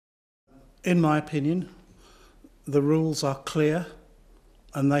In my opinion, the rules are clear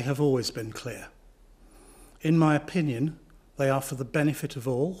and they have always been clear. In my opinion, they are for the benefit of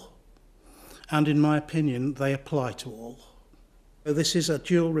all, and in my opinion, they apply to all. So this is a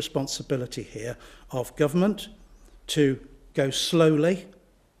dual responsibility here of government to go slowly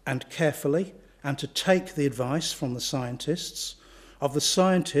and carefully and to take the advice from the scientists, of the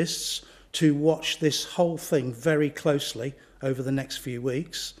scientists to watch this whole thing very closely over the next few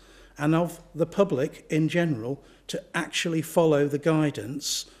weeks, and of the public in general to actually follow the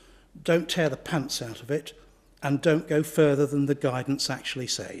guidance, don't tear the pants out of it, and don't go further than the guidance actually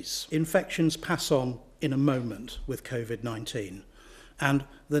says. Infections pass on in a moment with COVID-19, and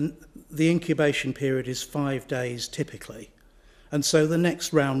the incubation period is 5 days typically, and so the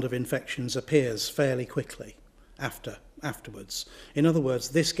next round of infections appears fairly quickly afterwards. In other words,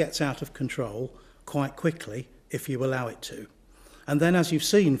 this gets out of control quite quickly if you allow it to. And then, as you've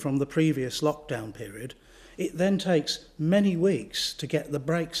seen from the previous lockdown period, it then takes many weeks to get the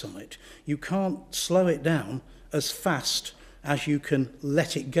brakes on it. You can't slow it down as fast as you can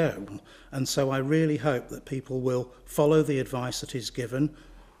let it go. And so I really hope that people will follow the advice that is given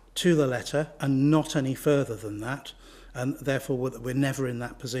to the letter and not any further than that, and therefore we're never in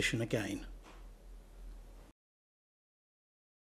that position again.